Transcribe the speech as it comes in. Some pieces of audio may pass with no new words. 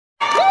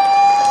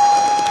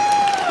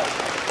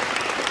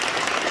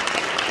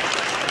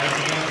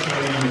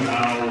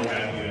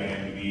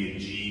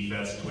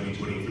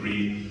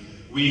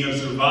We have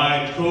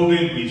survived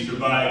COVID, we've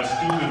survived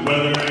stupid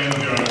weather, and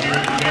we are here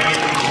today.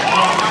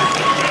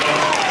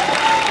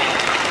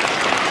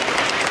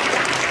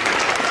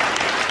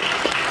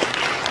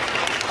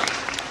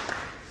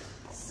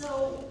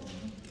 So,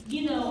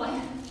 you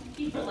know,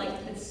 people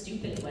like the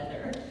stupid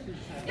weather.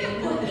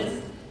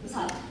 It was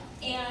hot.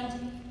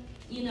 And,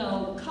 you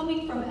know,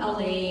 coming from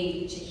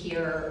LA to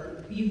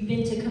here, you've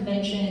been to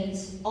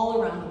conventions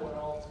all around the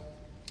world.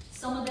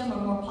 Some of them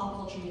are more pop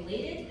culture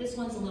related. This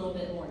one's a little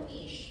bit more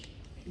niche.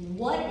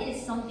 What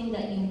is something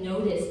that you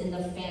notice in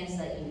the fans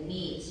that you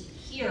meet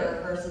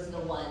here versus the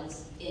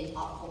ones in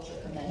pop culture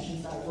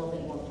conventions that are a little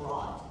bit more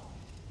broad?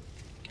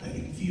 I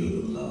can feel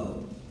the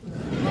love.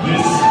 This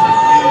is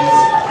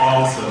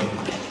awesome.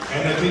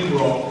 And I think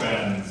we're all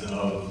fans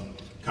of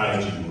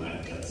Kaiju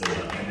and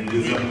Godzilla. And it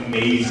is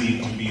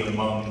amazing to be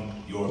among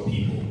your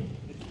people.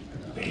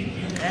 Thank you.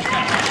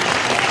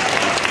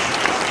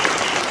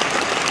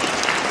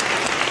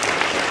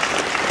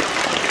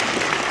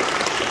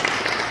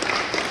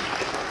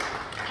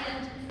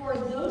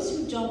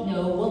 Don't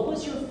know, what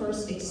was your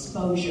first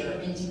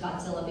exposure into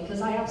Godzilla? Because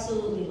I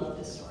absolutely love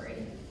this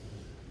story.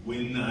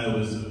 When I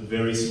was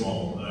very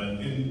small,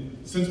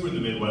 since we're in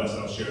the Midwest,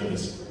 I'll share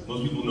this.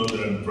 Most people know that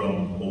I'm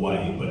from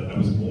Hawaii, but I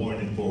was born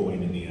in Fort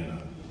Wayne,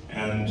 Indiana.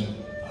 And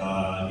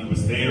it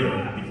was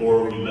there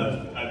before we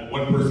left.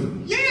 One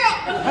person,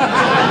 yeah!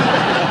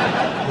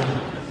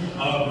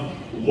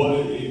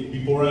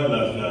 Before I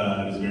left,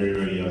 I was very,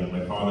 very young.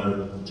 My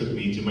father took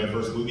me to my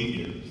first movie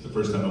theater. It's the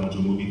first time I went to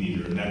a movie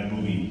theater, and that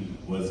movie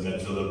was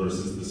Godzilla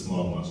versus the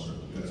Smog Monster.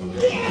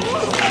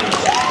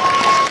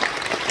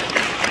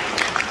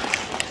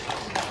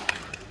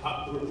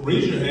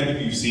 Raise your hand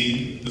if you've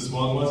seen the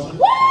Smog Monster.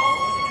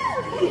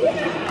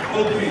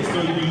 Okay,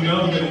 so you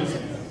know that it's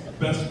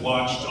best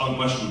watched on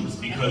mushrooms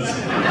because it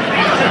is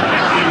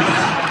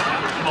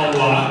a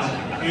lot.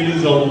 It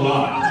is a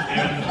lot.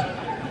 And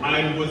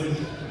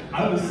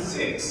I was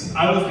 6.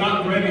 I was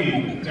not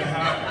ready to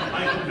have,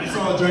 I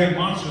saw a giant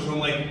monster, so I'm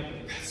like,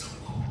 that's so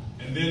cool.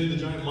 And then the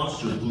giant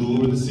monster flew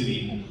over the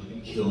city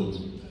and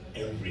killed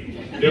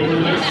everyone. There were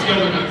like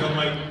skeletons, I'm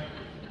like,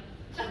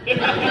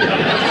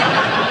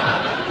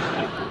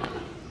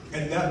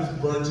 and that was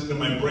burnt into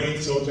my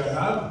brain, so to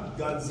have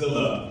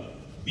Godzilla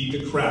beat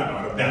the crap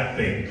out of that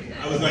thing,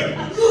 I was like,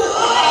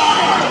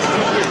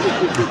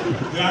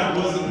 that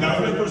was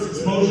my first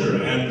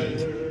exposure, and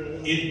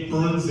it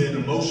burns in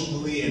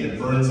emotionally and it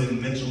burns in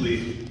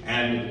mentally,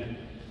 and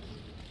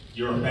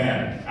you're a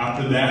fan.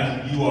 After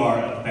that, you are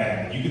a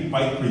fan. You can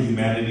fight for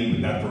humanity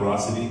with that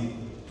ferocity,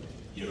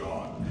 you're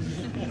on.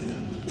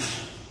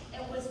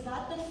 And was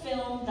that the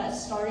film that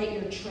started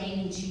your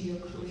training to your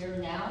career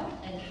now,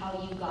 and how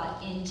you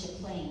got into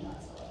playing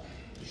Godzilla?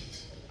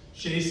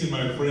 Chasing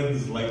my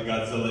friends like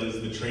Godzilla is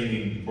the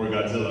training for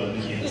Godzilla,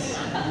 yes.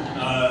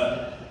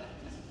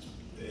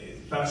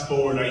 Fast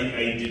forward,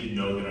 I didn't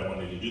know that I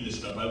wanted to do this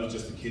stuff. I was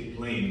just a kid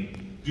playing.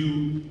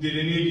 Did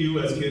any of you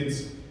as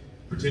kids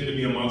pretend to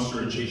be a monster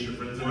and chase your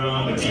friends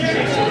around and be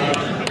chased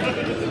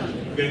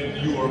around? Then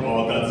you are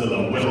all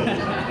Godzilla. Well,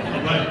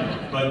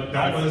 but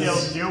that was...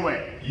 Still do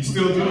it. You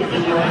still do it.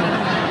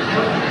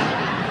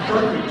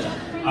 Perfect.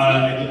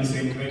 I did the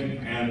same thing.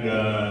 And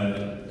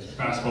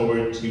fast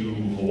forward to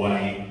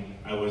Hawaii.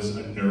 I was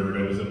a nerd.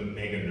 I was a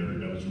mega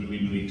nerd. I was really,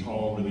 really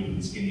tall, really,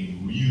 really skinny,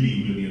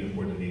 really, really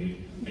uncoordinated.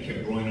 I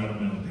kept growing out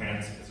of my own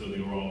pants, so they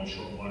were always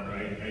short water.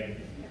 I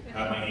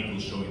had my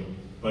ankles showing.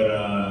 But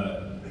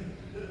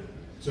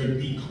so to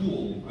be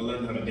cool, I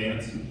learned how to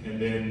dance, and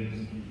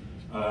then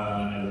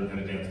I learned how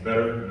to dance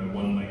better, and I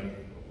won like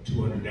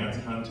 200 dance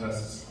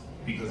contests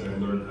because I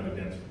learned how to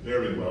dance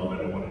very well,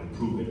 and I wanted to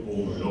prove it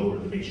over and over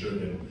to make sure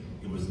that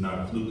it was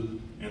not a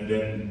fluke. And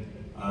then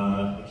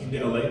I came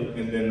to LA,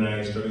 and then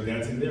I started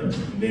dancing there.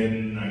 And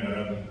then I got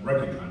a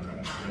record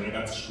contract, and I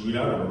got screwed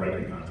out of a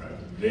record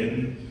contract.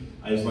 Then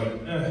I was like,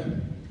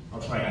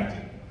 I'll try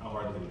acting. How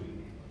hard could it be?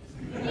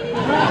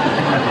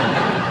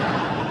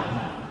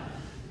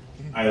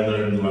 I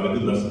learned a lot of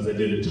good lessons. I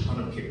did a ton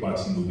of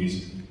kickboxing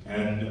movies.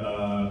 And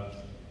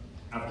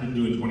after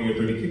doing 20 or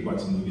 30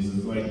 kickboxing movies, it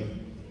was like,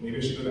 maybe I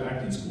should go to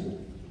acting school.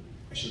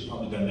 I should have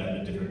probably done that in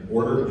a different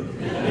order.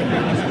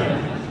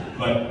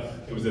 But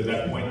it was at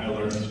that point I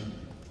learned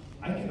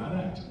I cannot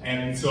act.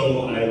 And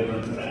so I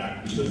learned how to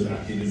act because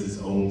acting is its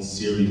own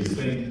serious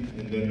thing.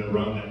 And then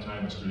around that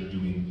time I started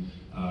doing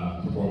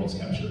performance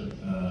capture.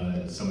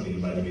 Somebody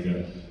invited me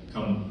to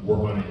come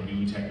work on a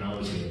new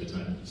technology at the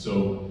time.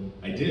 So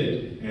I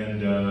did,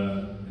 and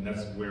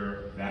that's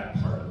where that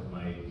part of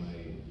my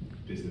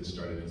business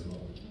started as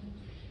well.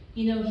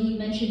 You know, he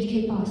mentioned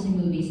kickboxing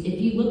movies. If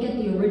you look at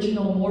the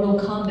original Mortal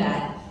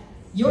Kombat,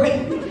 you're...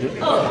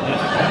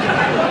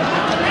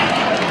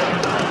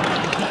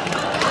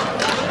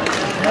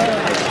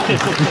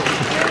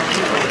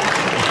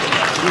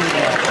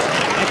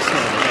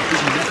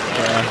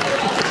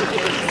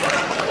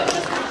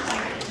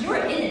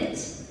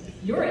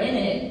 You're in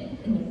it.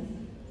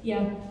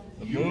 Yeah.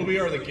 The movie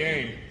or the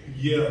game?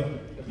 Yeah,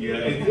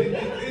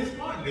 it's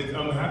fun.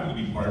 I'm happy to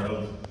be part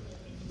of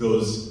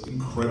those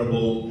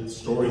incredible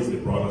stories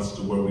that brought us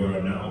to where we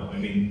are now. I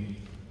mean,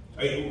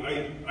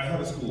 I have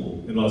a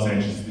school in Los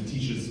Angeles that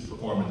teaches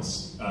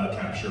performance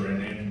capture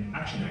and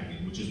action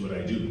acting, which is what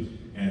I do.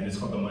 And it's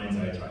called the Mind's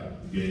Eye Tribe.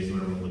 If you guys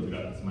want to look it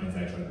up, it's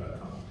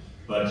mindseyetribe.com.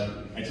 But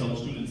I tell the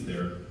students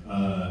there,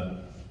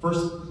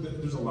 first,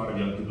 there's a lot of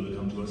young people that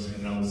come to us,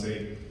 and I will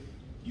say,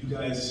 you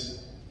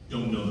guys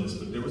don't know this,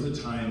 but there was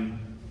a time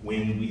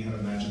when we had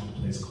a magical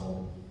place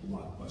called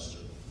Blockbuster.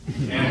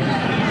 And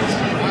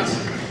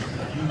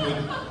you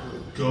would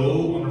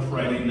go on a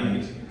Friday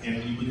night,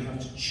 and you would have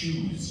to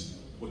choose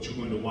what you're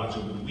going to watch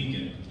over the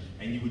weekend.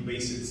 And you would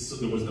base it, so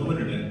there was no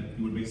internet,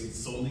 you would base it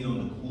solely on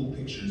the cool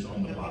pictures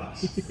on the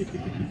box.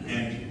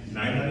 And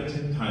 9 out of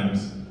 10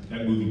 times,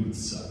 that movie would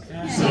suck.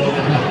 So,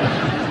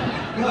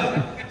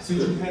 but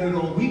since you had it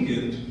all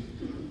weekend,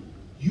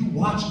 you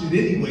watched it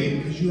anyway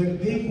because you had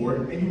to pay for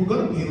it, and you were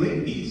going to pay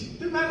late fees.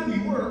 Didn't matter who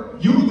you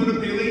were going to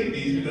pay late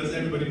fees because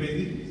everybody paid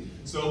late fees.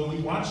 So we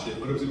watched it,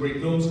 but it was a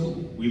great film school.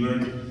 We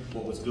learned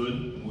what was good,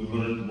 and we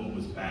learned what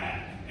was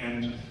bad.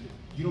 And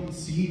you don't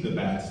see the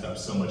bad stuff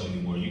so much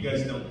anymore. You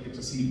guys don't get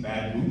to see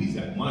bad movies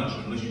that much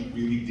unless you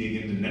really dig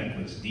into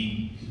Netflix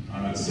deep.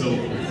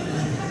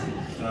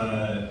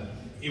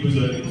 It was a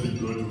good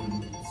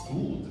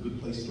school. It's a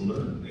good place to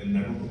learn, and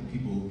I don't think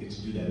people get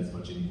to do that as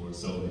much anymore.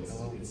 So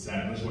it's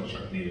sad. Much like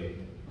Sharknado.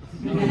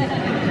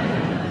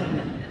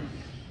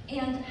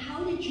 And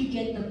how did you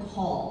get the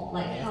call?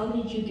 Like, how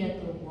did you get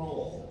the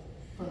role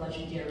for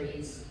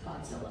Legendary's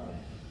Godzilla?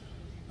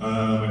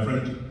 My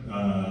friend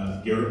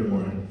Garrett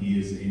Warren, he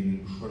is an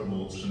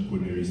incredible stunt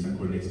coordinator. He stunt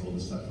coordinates all the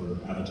stuff for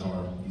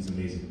Avatar. He's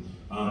amazing.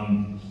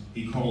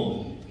 He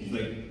called. He's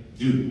like,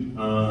 dude,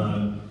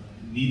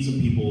 need some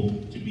people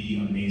to be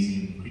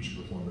amazing creature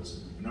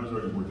performers. And I was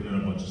already working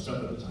on a bunch of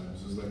stuff at the time.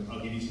 So I was like,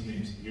 I'll give you some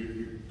names.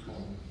 Here,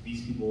 call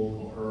these people,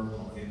 call her,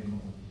 call him, call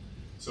him.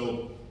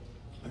 So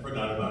I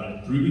forgot about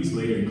it. 3 weeks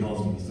later, he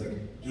calls me. He's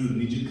like, dude, I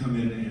need you to come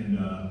in and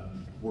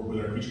work with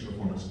our creature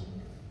performers.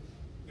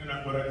 And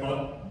what I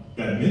thought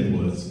that meant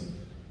was,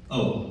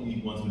 oh,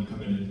 he wants me to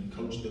come in and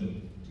coach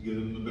them to give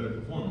them a better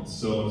performance.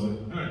 So I was like,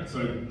 all right. So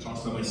I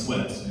tossed on my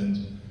sweats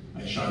and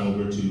I shot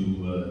over to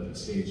the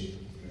stage.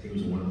 I think it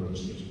was a Warner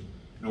Brothers stage.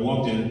 And I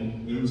walked in,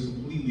 and it was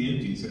completely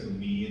empty except for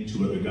me and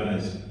 2 other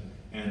guys.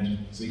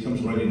 And so he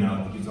comes running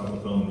out, he gets off the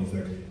phone, and he's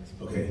like,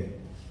 okay,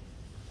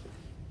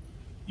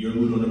 you're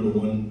Muto number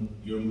 1,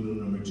 you're Muto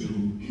number 2,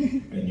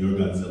 and you're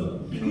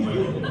Godzilla. And I'm like,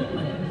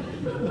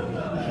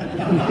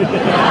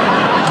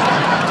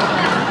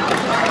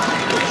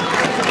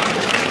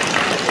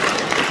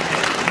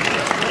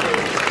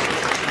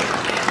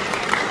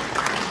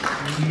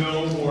 no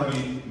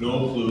warning,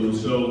 no clue.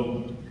 So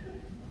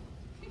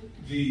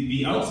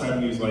the outside of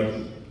me is like,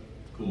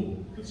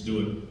 cool, let's do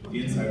it. The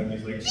inside of me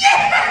is like,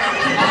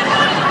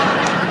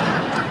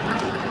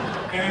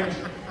 and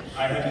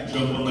I had to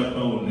jump on my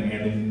phone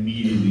and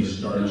immediately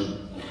start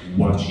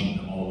watching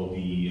all of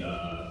the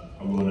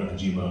Haruo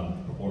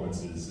Nakajima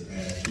performances.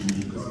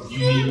 And because you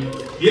need,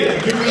 yeah,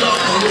 give me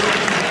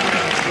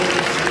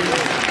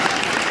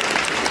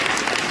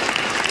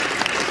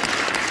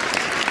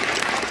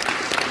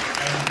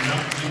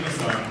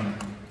Nakajima-san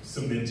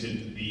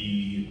cemented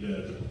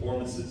the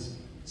performances.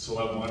 So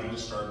I wanted to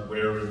start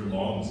where it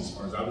belongs as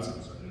far as I was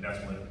concerned, and that's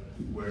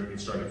where it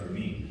started for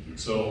me.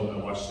 So I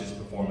watched his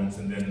performance,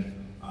 and then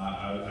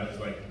I was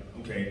like,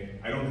 okay,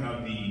 I don't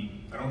have the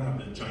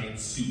giant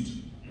suit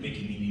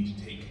making me need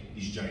to take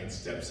these giant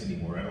steps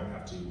anymore. I don't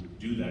have to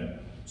do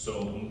that. So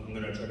I'm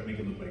gonna try to make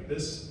it look like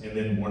this. And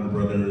then Warner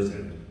Brothers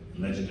and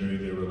Legendary,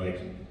 they were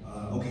like,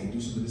 okay, do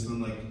some of this. And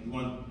I'm like, you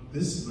want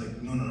this?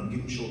 Like, no,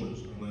 give him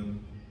shoulders. I'm like,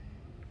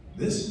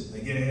 this?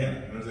 Like, yeah.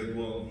 And I was like,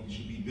 well, he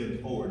should be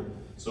bent forward.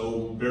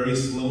 So very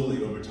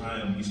slowly over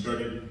time, we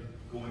started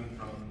going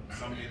from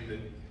something that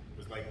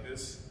was like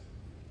this.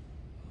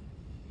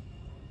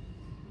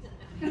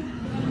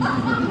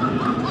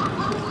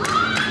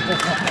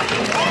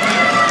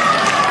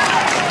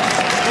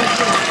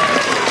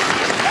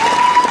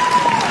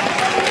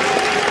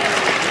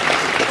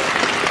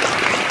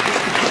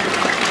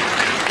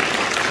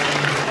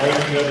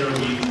 Altogether,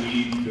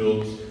 we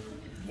built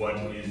what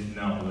is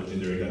now the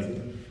Legendary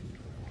Godzilla.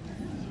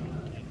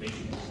 Thank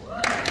you.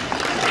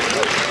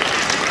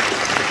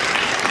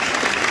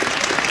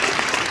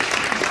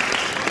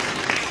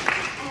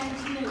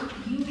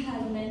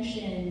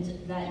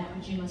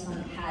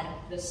 Nakajima-san had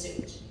the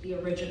suit, the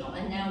original,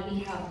 and now we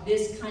have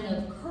this kind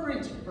of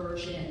current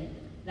version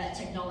that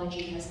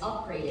technology has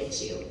upgraded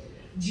to.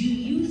 Do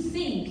you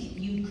think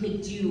you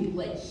could do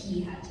what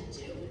he had to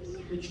do,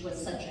 which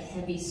was such a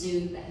heavy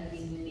suit, the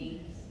heavy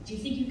movie? Do you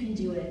think you can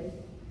do it?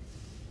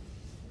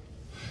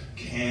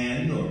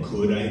 Can or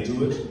could I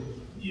do it?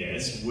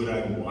 Yes. Would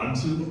I want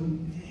to?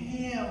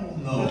 Hell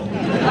no.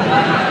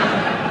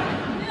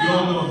 You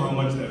all know how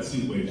much that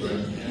suit weighs,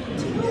 right?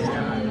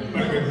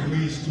 Like at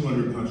least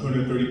 200 pounds,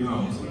 230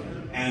 pounds.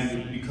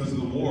 And because of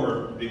the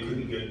war, they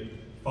couldn't get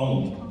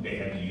foam. They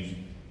had to use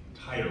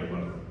tire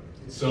rubber.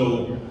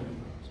 So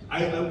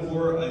I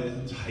wore a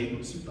type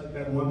of suit like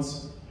that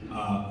once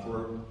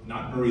for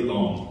not very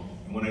long.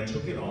 And when I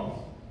took it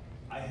off,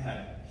 I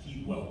had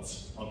heat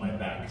welts on my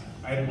back.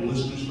 I had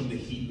blisters from the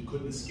heat,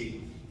 couldn't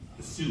escape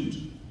the suit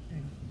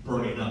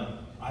burning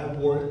up. I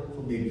wore it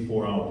for maybe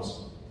 4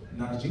 hours.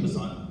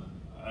 Nakajima-san,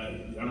 I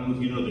don't know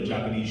if you know the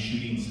Japanese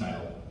shooting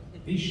style.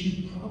 They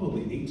shoot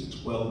probably 8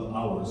 to 12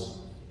 hours.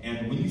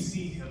 And when you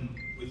see him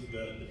with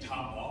the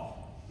top off,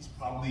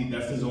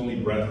 that's his only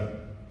breath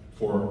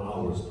for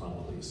hours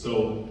probably.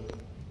 So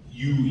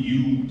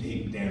you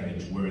take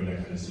damage wearing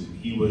that kind of suit.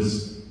 He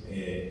was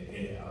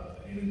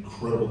an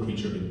incredible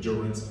creature of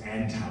endurance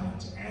and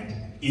talent and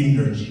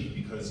energy,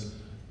 because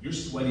you're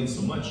sweating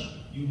so much,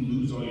 you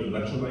lose all your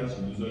electrolytes,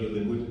 you lose all your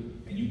liquid,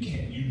 and you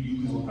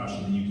lose it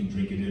faster than you can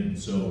drink it in.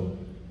 So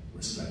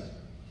respect.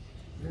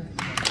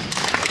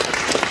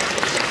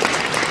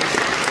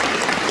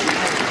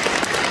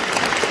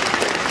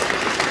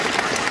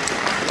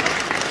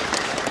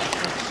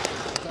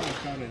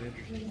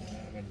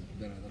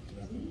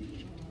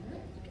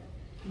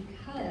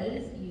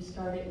 Because you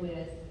started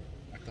with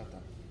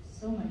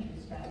so much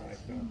respect.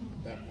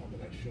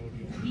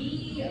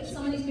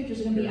 Some of these pictures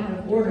are going to be out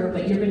of order,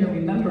 but you're going to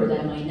remember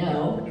them, I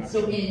know.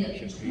 So in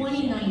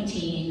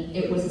 2019,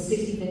 it was the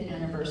 65th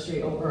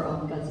anniversary over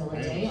on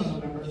Godzilla Day on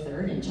November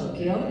 3rd in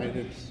Tokyo.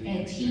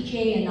 And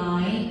TJ and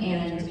I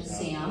and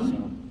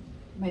Sam,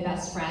 my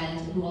best friend,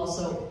 who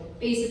also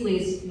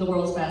basically is the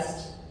world's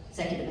best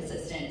executive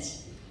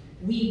assistant,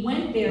 we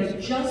went there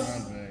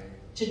just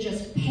to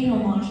pay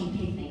homage and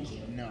pay thank you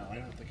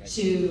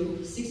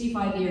to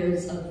 65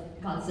 years of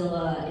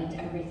Godzilla and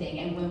everything.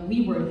 And when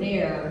we were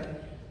there,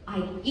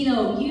 you're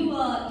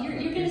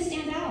going to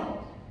stand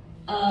out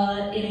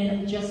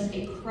in just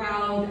a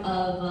crowd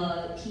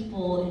of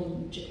people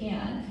in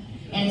Japan.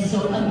 And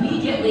so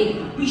immediately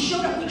we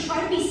showed up. We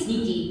tried to be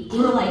sneaky. We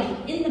were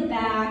like in the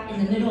back,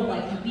 in the middle of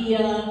like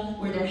Hibiya,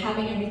 where they're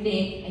having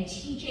everything, and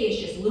TJ is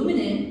just looming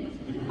in.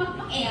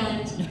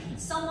 And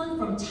someone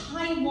from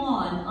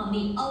Taiwan on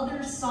the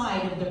other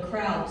side of the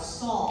crowd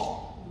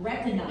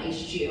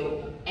recognized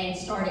you and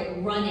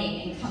started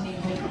running and coming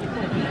over.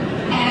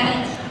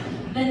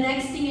 And the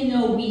next thing you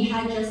know, we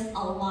had just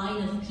a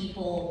line of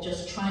people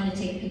just trying to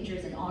take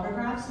pictures and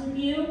autographs with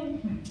you.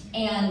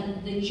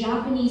 And the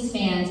Japanese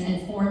fans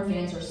and foreign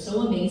fans are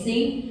so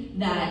amazing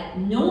that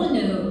no one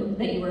knew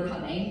that you were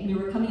coming. We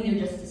were coming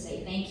there just to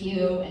say thank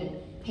you and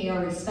pay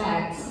our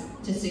respects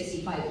to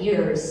 65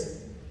 years.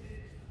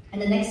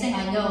 And the next thing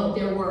I know,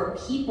 there were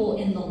people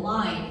in the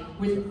line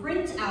with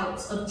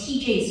printouts of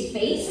TJ's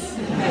face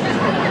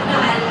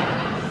that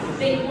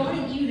they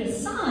wanted you to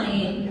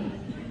sign,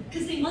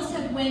 because they must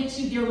have went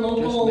to their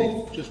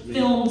local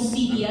film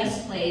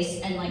CBS place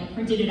and like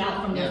printed it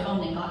out from their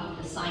phone and got you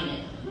to sign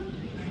it.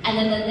 And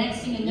then the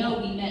next thing you know,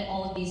 we met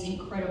all of these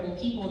incredible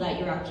people that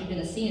you're actually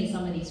going to see in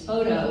some of these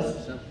photos.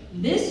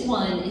 This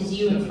one is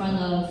you in front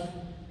of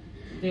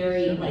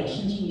very like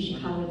Shinji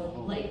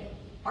Nishikawa like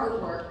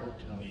artwork.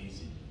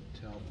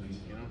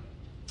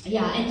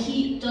 Yeah, and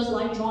he does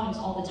live drawings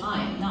all the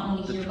time, not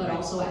only here but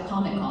also at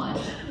Comic-Con.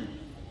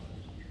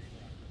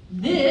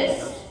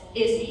 This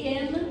is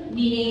him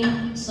meeting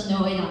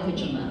Sonoe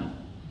Nakajima,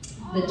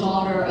 the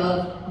daughter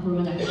of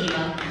Haruo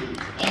Nakajima.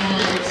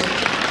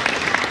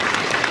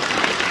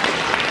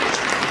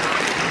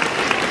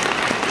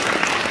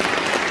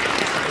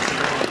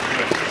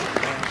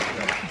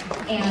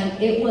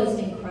 And it was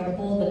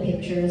incredible, the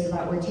pictures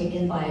that were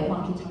taken by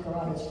Maki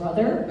Takarada's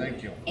brother.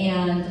 Thank you.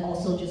 And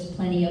also just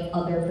plenty of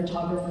other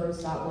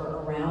photographers that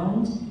were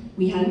around.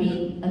 We had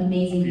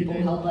amazing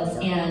people help us,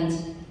 and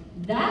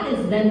that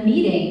is them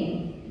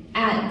meeting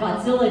at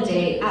Godzilla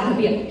Day at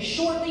Hibiya,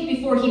 shortly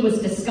before he was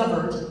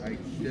discovered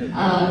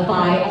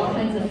by all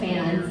kinds of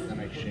fans.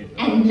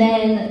 And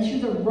then to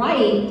the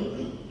right,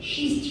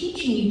 she's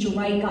teaching you to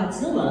write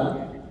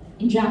Godzilla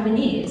in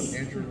Japanese.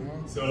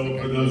 So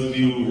for those of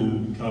you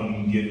who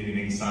come get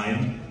anything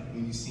signed,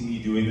 when you see me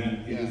doing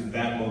that, it was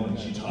that moment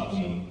she taught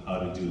me how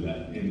to do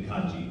that in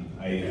kanji.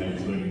 I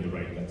was learning to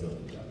write Godzilla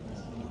in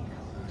Japanese.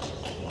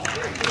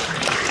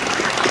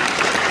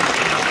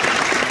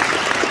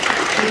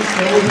 She was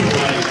so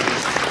polite.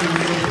 She was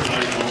so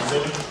polite also.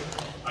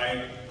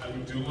 I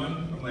would do one,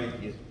 I'm like,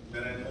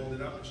 then I'd hold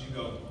it up and she'd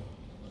go,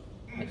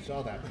 I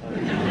saw that.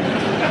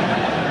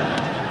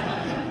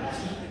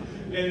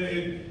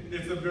 And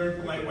it's a very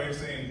polite way of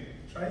saying,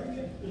 try it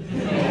again.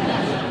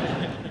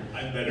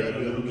 I'm better, a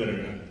little better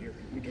now.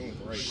 You're doing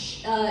great.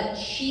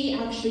 She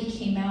actually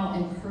came out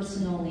and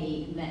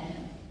personally met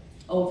him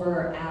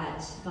over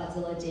at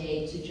Godzilla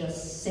Day to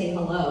just say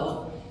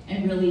hello.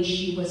 And really,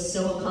 she was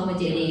so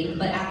accommodating.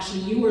 But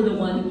actually, you were the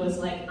one who was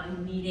like,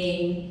 I'm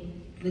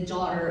meeting the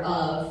daughter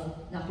of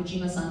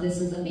Nakajima-san. This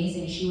is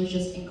amazing. She was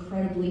just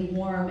incredibly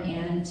warm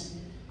and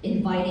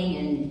inviting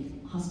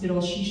and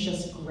hospitable. She's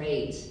just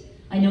great.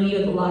 I know you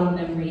have a lot of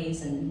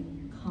memories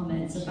and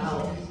comments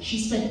about, she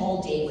spent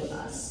all day with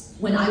us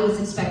when I was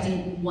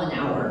expecting 1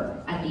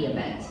 hour at the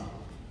event.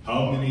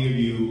 How many of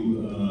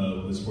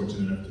you was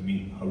fortunate enough to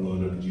meet Haruo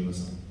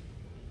Nakajima-san?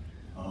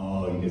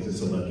 Oh, you guys are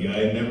so lucky.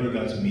 I never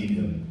got to meet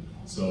him,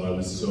 so I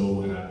was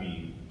so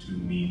happy to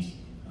meet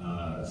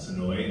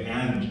Sonoe.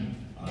 And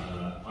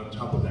on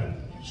top of that,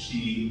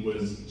 she's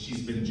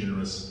been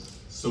generous,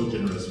 so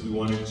generous. We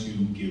wanted to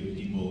give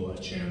people a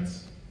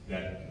chance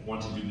that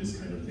want to do this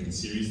kind of thing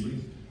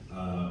seriously.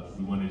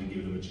 We wanted to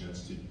give them a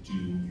chance to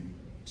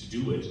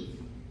do it,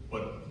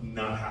 but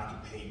not have to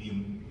pay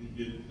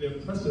the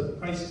impressive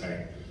price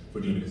tag for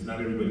doing it, because not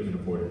everybody can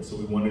afford it. So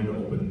we wanted to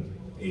open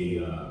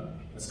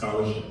a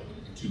scholarship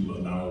to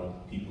allow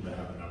people to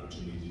have an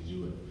opportunity to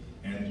do it.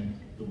 And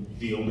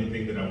the only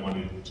thing that I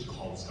wanted to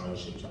call the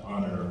scholarship to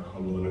honor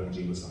Harula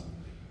Nakajima-san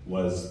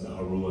was the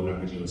Harula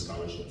Nakajima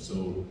Scholarship.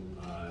 So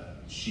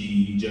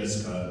she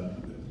just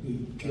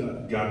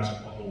got a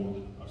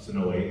hold of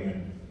Sonoe,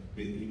 and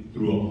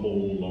through a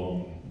whole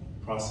long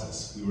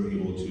process, we were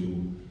able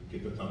to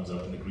get the thumbs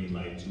up and the green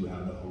light to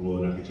have the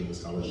Harula Nakajima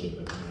Scholarship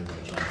at the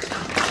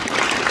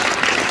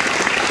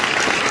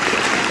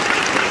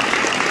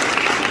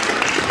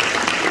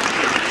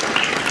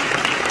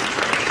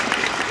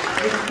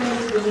It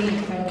feels really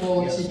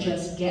incredible to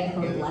just get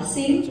her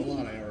blessing,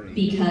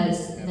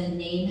 because the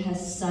name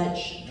has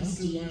such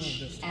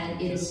prestige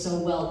and it is so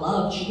well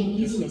loved. She can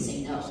easily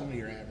say no.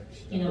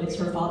 You know, it's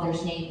her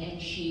father's name,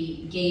 and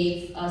she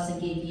gave us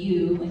and gave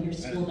you and your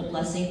school the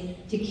blessing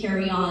to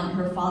carry on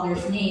her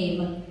father's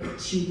name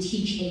to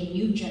teach a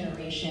new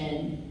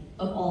generation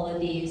of all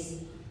of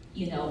these,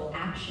 you know,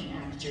 action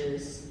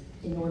actors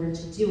in order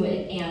to do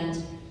it.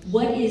 And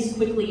what is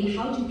quickly,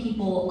 how do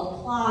people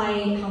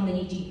apply? How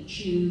many do you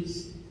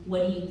choose?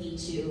 What do you need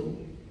to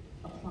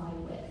apply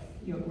with?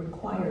 Your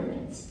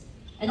requirements.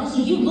 And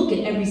also, you look at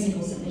every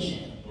single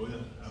submission. Oh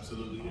yeah,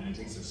 absolutely, and it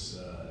takes us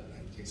a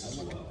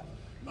while.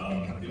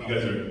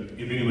 If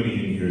anybody in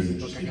here is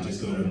interested,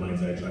 just go to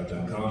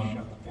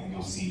mindseyetribe.com and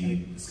you'll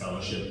see the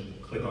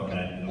scholarship. Click on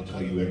that, and it'll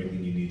tell you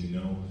everything you need to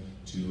know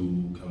to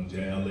come to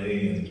LA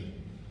and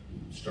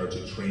start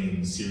to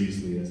train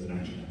seriously as an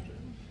action actor,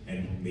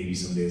 and maybe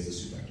someday as a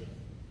suit actor.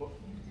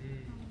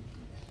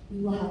 We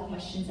will have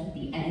questions at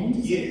the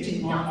end, so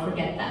do not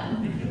forget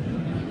them.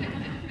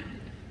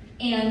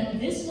 And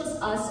this was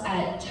us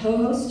at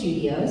Toho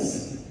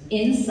Studios.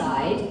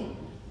 Inside,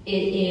 it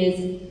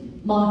is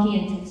Maki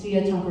and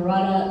Tetsuya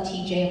Takarada.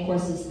 TJ, of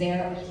course, is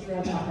there.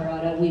 Akira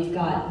Takarada. We've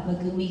got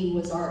Megumi, who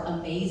was our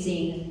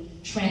amazing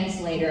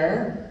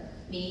translator.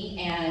 Me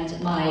and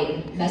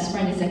my best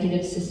friend,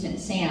 executive assistant,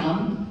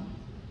 Sam.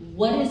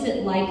 What is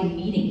it like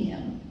meeting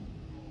him?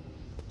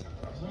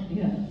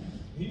 Yeah.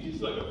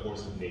 He's like a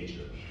force of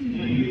nature.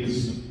 He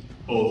is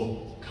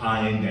both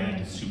kind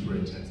and super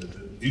intensive.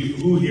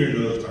 Who here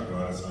knows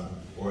Takarada-san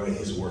or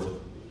his work?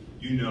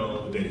 You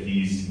know that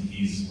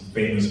he's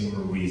famous for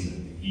a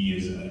reason. He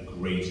is a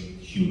great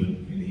human,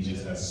 and he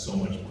just has so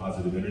much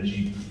positive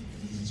energy.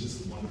 He's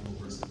just a wonderful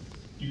person.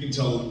 You can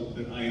tell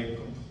that I am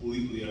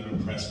completely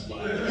unimpressed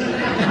by it.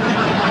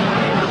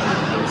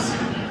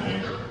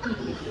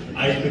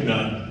 I could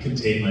not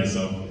contain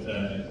myself.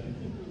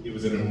 It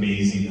was an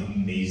amazing,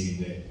 amazing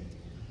day.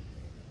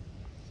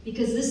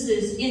 Because this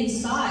is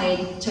inside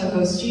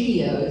Toho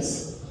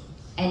Studios,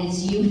 and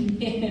it's you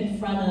in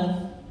front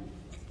of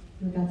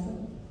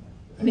Ragazzo.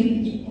 I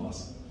mean,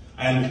 awesome.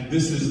 And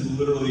this is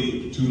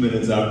literally 2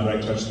 minutes after I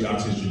touched the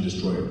oxygen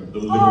destroyer, the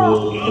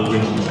literal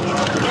original.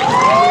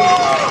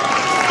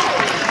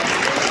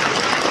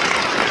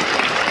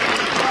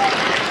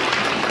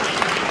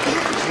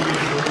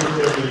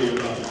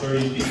 About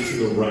 30 feet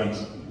to the right.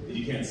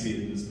 You can't see it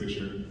in this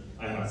picture.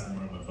 I have it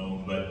somewhere on my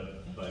phone,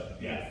 but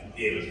yeah,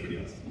 it was pretty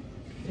awesome.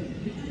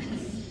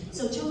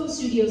 So Toho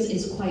Studios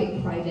is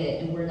quite private,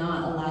 and we're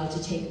not allowed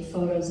to take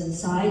photos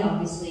inside.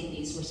 Obviously,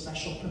 these were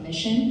special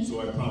permission. So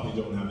I probably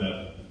don't have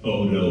that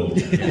photo.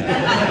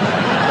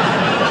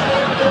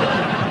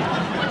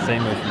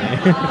 Same with me.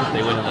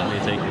 They wouldn't let me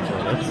take the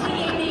photos.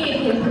 They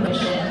gave him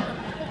permission.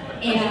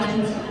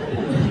 And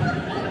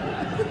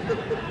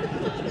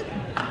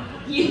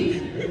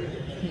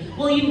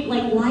you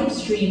like live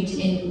streamed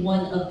in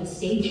one of the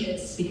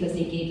stages because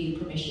they gave you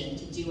permission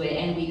to do it,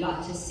 and we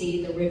got to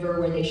see the river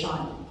where they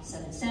shot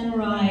Seven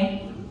Samurai.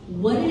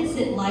 What is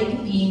it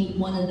like being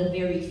one of the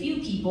very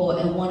few people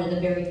and one of the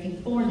very few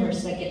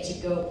foreigners that get to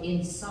go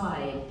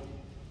inside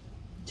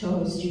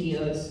Toho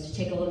Studios to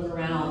take a look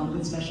around,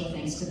 with special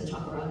thanks to the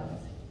Takarada?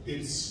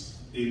 It's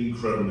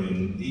incredible.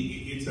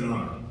 It's an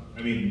honor.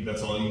 I mean,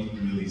 that's all you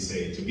can really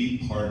say. To be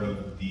part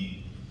of the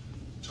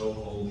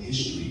Toho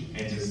history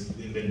and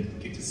then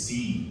get to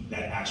see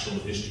that actual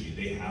history.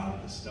 They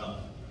have the stuff,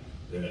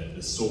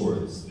 the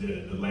swords,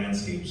 the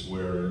landscapes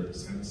where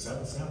Seven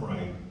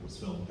Samurai was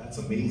filmed. That's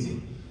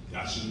amazing. The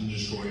Oxygen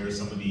Destroyer,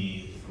 some of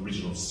the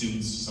original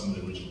suits, some of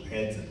the original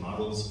heads and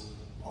models,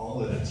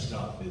 all of that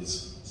stuff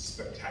is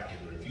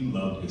spectacular. If you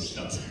love this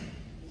stuff,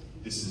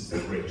 this is the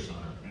greatest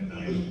honor, and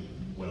I'm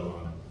well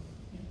honored.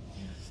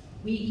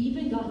 We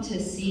even got to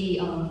see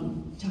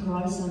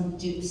Takarada-san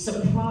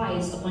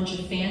surprise a bunch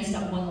of fans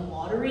that won the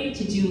lottery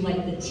to do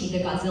like the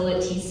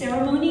Godzilla tea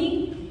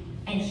ceremony,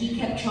 and he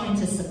kept trying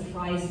to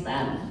surprise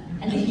them,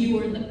 and then you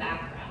were in the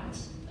background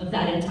of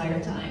that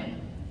entire time.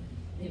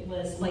 It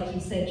was, like you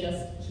said,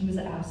 he was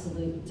an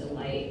absolute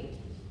delight.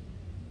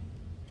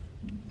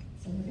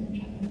 So we're gonna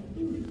try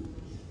to,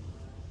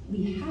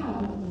 we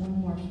have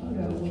one more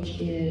photo, which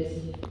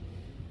is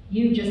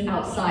you just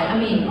outside. I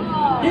mean,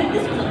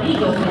 this was a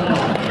legal photo.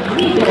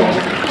 Legal.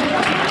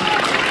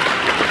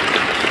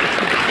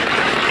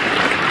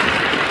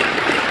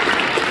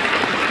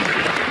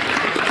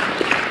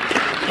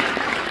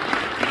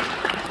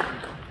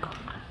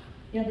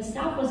 Yeah, the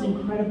staff was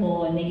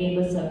incredible, and they gave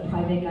us a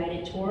private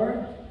guided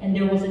tour. And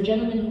there was a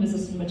gentleman who was a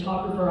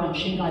cinematographer on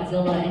Shin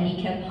Godzilla, and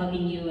he kept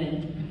hugging you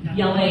and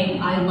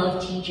yelling, "I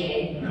love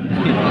TJ."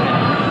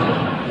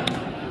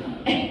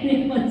 And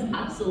it was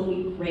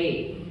absolutely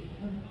great.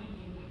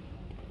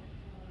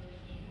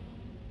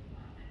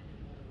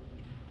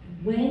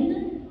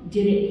 When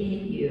did it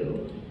hit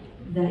you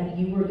that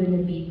you were going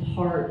to be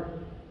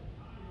part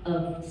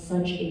of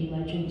such a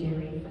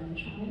legendary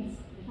franchise?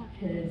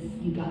 Because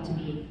you got to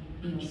meet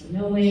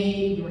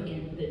Sonoe, you were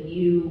in the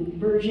new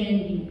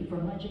version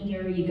from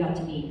Legendary, you got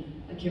to meet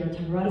Akira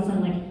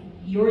Tamarada-san. Like,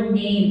 your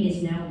name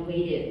is now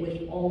weighted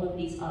with all of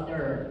these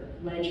other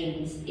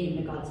legends in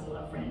the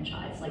Godzilla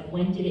franchise. Like,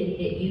 when did it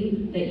hit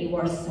you that you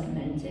are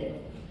cemented?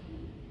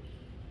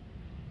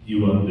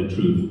 You want the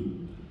truth?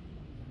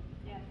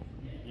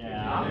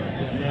 Yeah.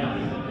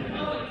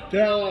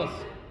 Tell us.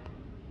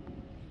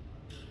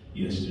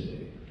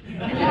 Yesterday.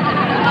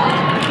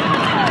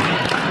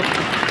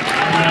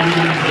 I'm not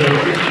even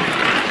joking.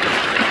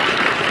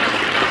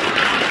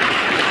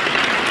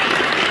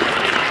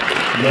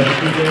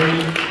 Yesterday,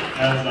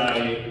 as I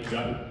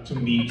got to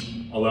meet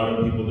a lot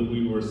of people that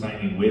we were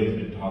signing with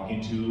and talking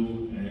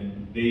to,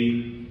 and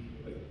they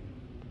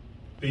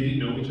didn't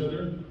know each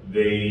other.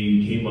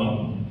 They came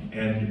up,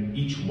 and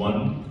each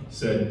one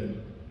said,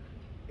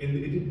 and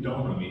it didn't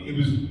dawn on me. It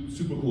was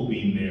super cool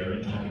being there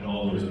and talking to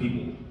all those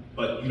people.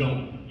 But you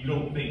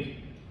don't think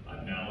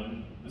I'm now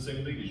in the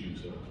same league as you,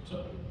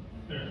 so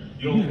there.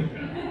 You don't think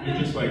that. You're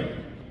just like,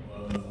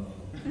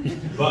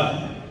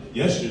 But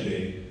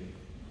yesterday,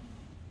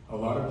 a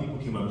lot of people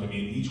came up to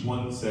me and each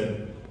one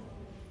said,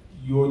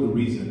 "You're the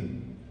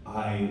reason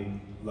I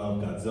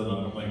love Godzilla."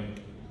 And I'm like,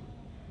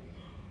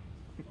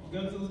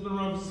 Godzilla's been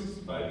around for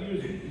 65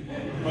 years.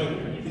 But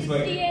he's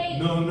like,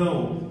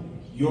 no,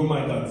 you're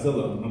my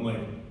Godzilla. And I'm like,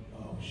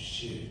 oh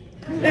shit.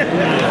 I'm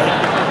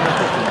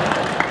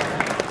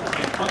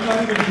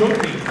not even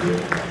joking.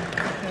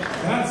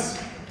 That's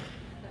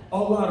a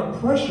lot of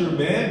pressure,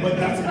 man, but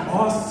that's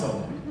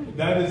awesome.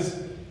 That is,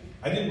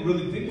 I didn't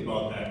really think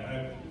about that.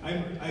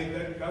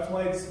 That's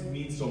why it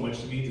means so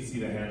much to me to see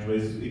the hands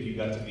raised if you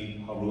got to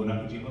meet Haruo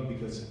Nakajima,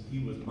 because he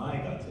was my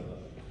Godzilla.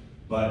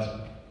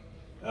 But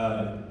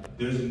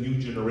there's new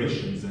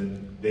generations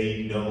and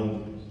they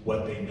know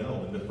what they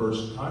know, and the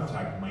first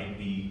contact might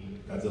be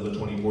Godzilla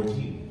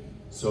 2014.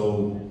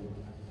 So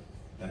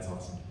that's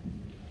awesome.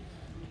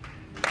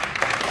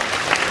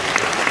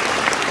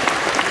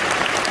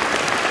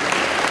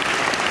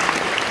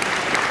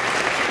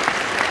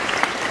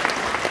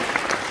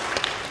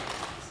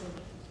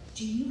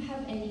 Do you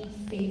have any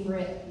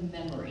favorite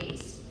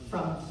memories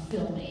from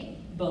filming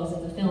both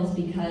of the films?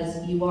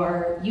 Because you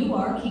are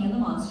King of the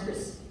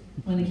Monsters,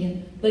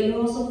 but you're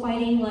also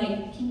fighting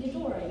like King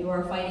Ghidorah. You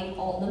are fighting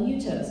all the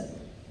Mutos.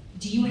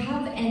 Do you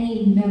have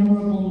any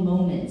memorable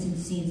moments and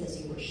scenes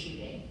as you were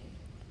shooting?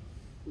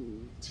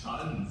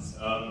 Tons,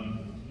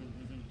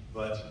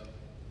 but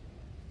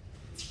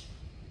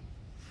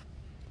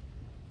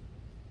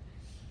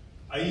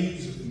I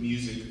use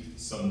music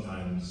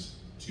sometimes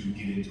to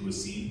get into a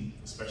scene,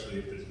 especially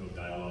if there's no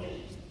dialogue.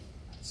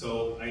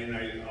 So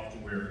I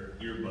often wear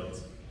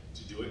earbuds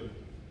to do it.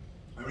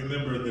 I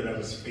remember that I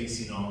was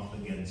facing off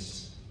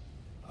against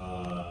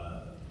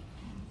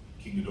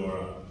King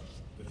Ghidorah,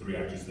 the three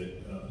actors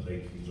that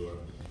played King Ghidorah,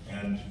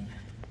 and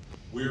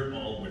we're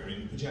all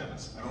wearing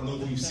pajamas. I don't know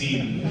if you've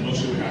seen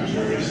motion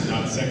capture, it's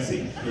not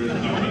sexy. There's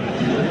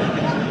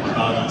nothing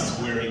about us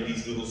wearing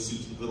these little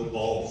suits with little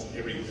balls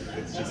everywhere.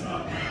 It's just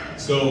not.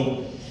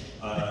 So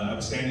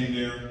I'm standing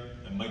there,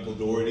 and Michael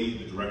Dougherty,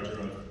 the director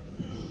of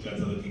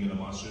Godzilla King of the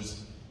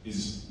Monsters,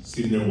 is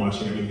sitting there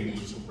watching everything,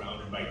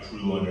 surrounded by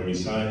crew on every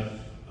side.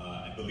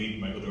 I believe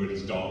Michael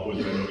Dougherty's dog was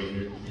right over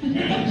here.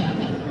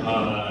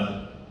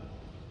 And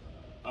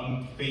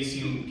I'm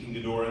facing King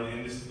Ghidorah,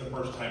 and this is the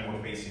first time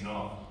we're facing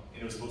off.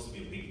 And it was supposed to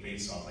be a big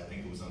face-off. I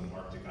think it was on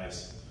Arctic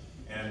ice.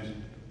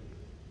 And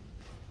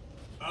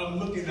I'm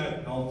looking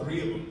at all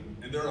three of them,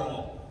 and they're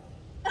all.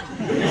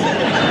 Okay,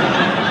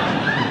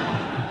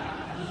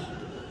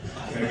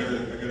 I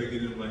gotta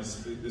get into my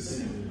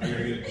this. I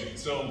gotta get it.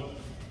 So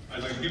I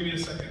was like, give me a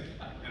second,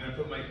 and I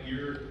put my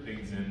ear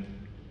things in.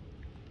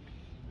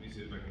 Let me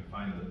see if I can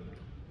find the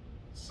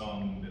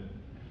song that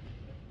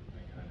I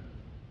kind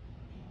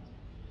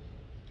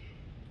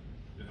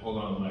of. Hold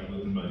on, I'm like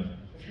looking at my.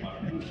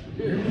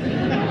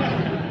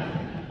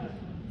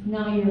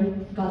 Now your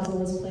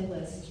Godzilla's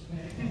playlist.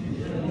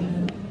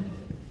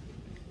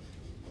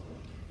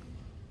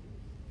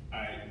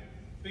 I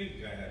think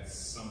I had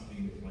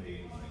something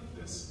playing like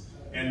this.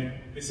 And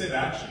it said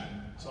action,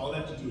 so all I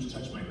have to do is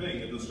touch my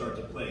thing and it'll start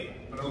to play,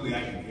 but only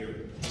I can hear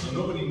it. So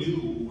nobody knew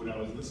what I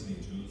was listening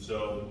to,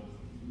 so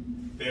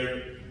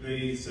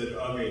they said,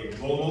 okay,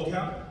 roll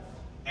mocap,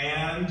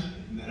 and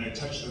then I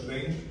touched the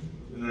thing,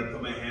 and then I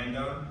put my hand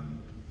down,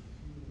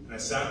 and I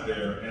sat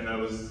there, and I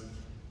was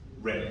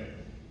ready.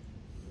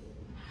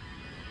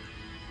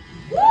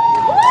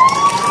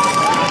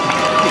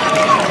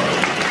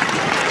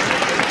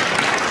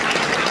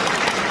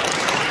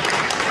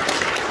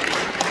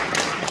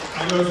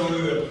 I know it's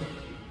only the...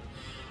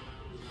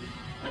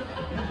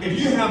 If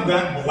you have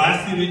that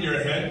blasted in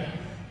your head,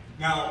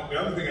 now the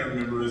other thing I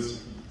remember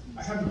is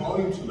I had the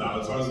volume too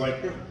loud, so I was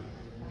like,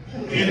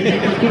 and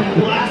it was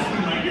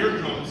blasting my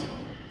eardrums.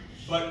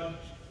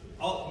 But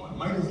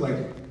Mike was like,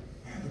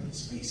 man, look at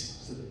his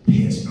face,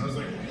 he's pissed. And I was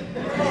like,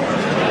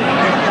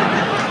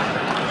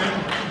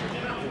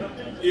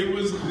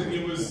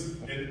 it was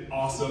an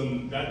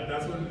awesome.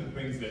 That's one of the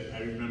things that I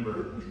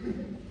remember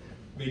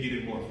making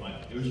it more fun.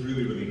 It was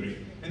really, really great.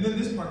 And then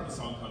this part of the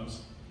song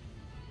comes.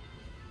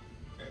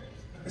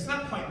 It's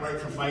not quite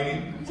right for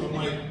fighting, so I'm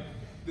like,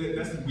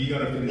 we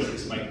gotta finish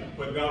this fight.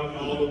 But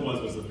all it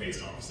was the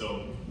face-off.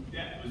 So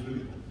yeah, it was really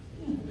cool.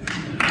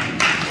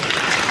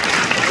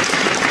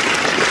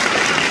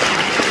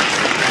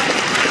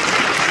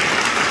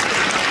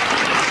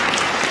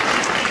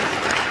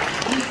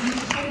 You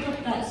pulled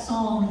up that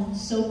song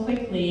so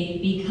quickly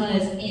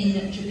because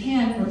in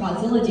Japan for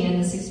Godzilla Day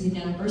on the 60th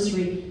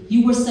anniversary,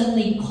 you were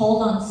suddenly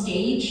called on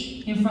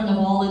stage in front of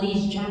all of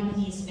these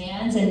Japanese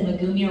fans, and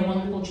Megumi, our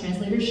wonderful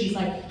translator, she's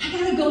like, I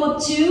gotta go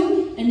up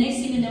too, and next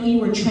thing you know, you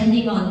were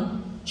trending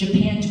on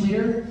Japan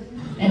Twitter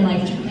and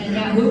like Japan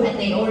Yahoo, and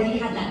they already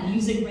had that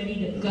music ready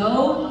to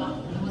go.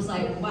 It was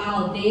like,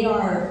 wow, they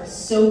are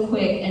so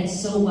quick and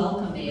so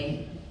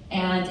welcoming,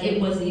 and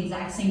it was the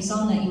exact same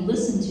song that you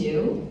listen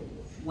to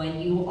when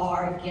you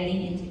are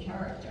getting into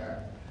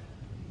character.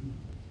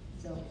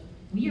 So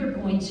we are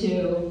going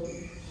to,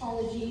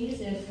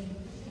 apologies if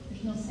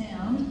there's no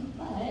sound,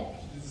 but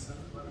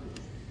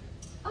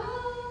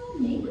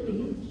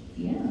maybe,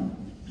 yeah.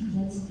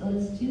 Let's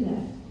do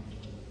that.